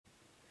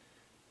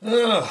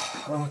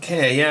Oh,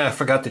 okay, yeah, I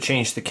forgot to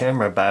change the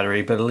camera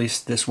battery, but at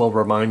least this will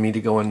remind me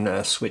to go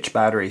and switch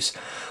batteries.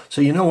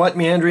 So you know what,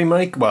 Meandering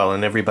Mike? Well,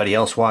 and everybody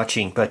else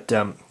watching, but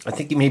I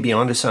think you may be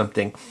onto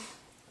something.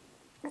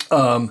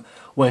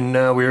 When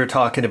we were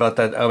talking about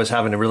that, I was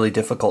having a really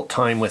difficult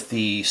time with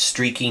the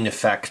streaking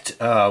effect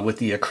with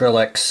the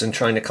acrylics and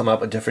trying to come up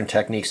with different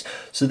techniques.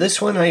 So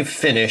this one I've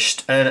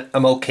finished and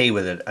I'm okay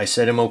with it. I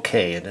said I'm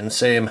okay. I didn't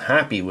say I'm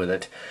happy with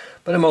it,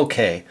 but I'm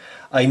okay.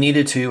 I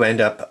needed to end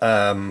up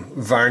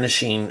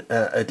varnishing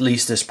at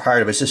least this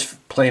part. I was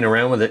just playing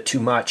around with it too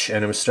much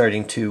and I was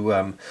starting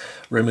to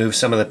remove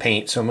some of the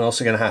paint. So I'm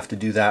also going to have to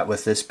do that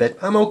with this bit.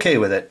 I'm okay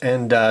with it.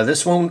 And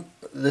this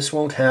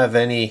won't have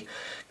any, I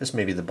guess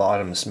maybe the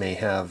bottoms may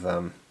have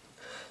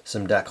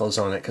some decals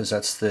on it because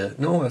that's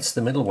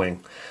the middle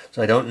wing.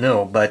 So I don't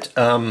know. But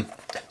so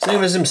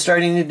anyways, I'm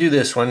starting to do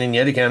this one and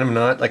yet again, I'm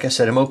not, like I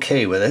said, I'm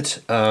okay with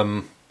it.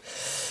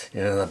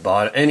 The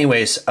bottom.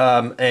 Anyways,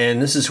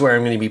 and this is where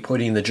I'm going to be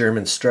putting the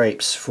German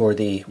stripes for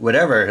the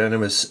whatever.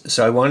 And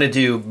so I want to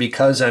do,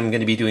 because I'm going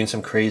to be doing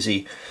some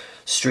crazy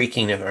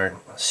streaking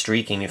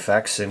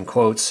effects in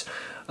quotes.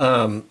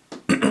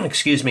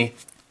 Excuse me.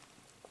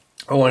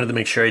 I wanted to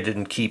make sure I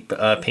didn't keep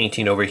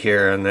painting over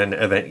here, and then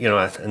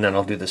and then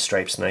I'll do the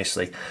stripes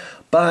nicely.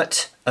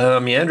 But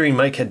Meandering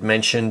Mike had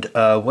mentioned,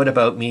 what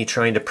about me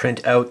trying to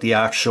print out the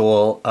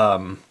actual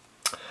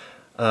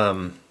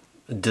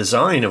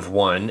design of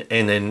one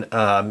and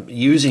then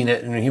using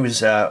it, and he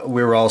was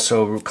we were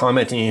also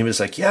commenting, he was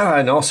like, yeah,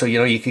 and also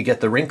you could get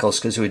the wrinkles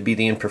because it would be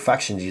the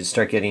imperfections, you'd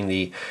start getting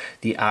the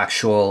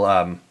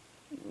actual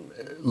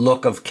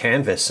look of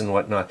canvas and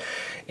whatnot.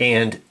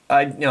 And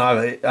I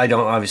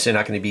don't, obviously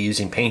not going to be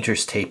using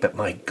painter's tape, but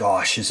my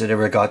gosh, has it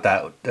ever got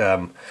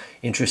that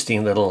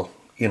interesting little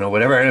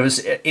whatever. And it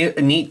was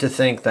neat to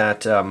think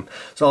that so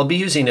I'll be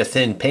using a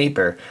thin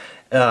paper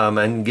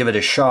and give it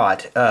a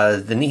shot.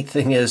 The neat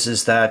thing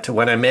is that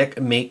when I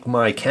make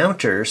my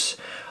counters,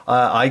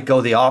 I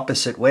go the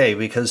opposite way,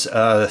 because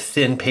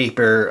thin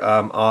paper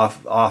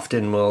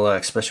often will,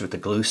 especially with the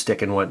glue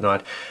stick and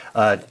whatnot,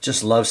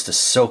 just loves to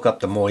soak up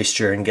the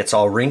moisture and gets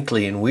all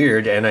wrinkly and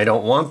weird, and I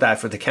don't want that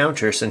for the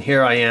counters. And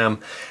here I am,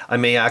 I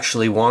may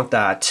actually want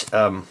that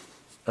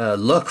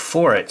look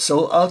for it.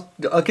 So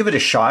I'll give it a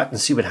shot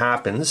and see what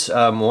happens.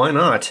 Why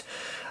not?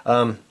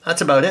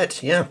 That's about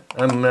it. Yeah,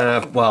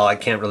 well, I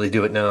can't really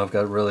do it now. I've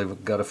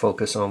got to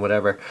focus on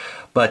whatever.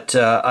 But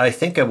I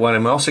think what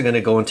I'm also going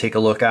to go and take a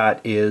look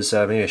at is,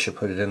 maybe I should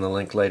put it in the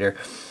link later,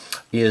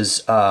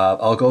 is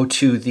I'll go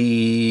to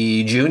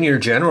the Junior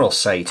General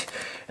site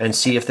and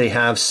see if they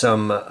have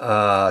some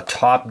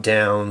top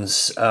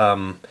downs.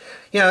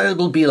 Yeah,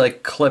 it'll be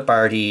like clip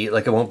arty,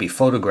 like it won't be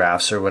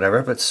photographs or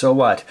whatever, but so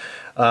what?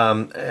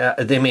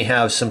 They may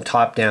have some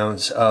top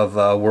downs of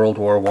World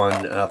War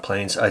I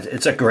planes.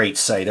 It's a great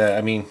site.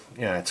 I mean,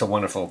 yeah, it's a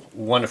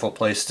wonderful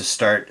place to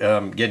start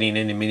getting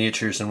into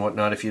miniatures and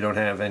whatnot if you don't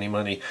have any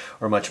money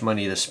or much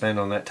money to spend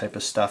on that type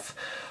of stuff.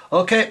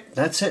 Okay,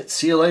 that's it.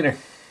 See you later.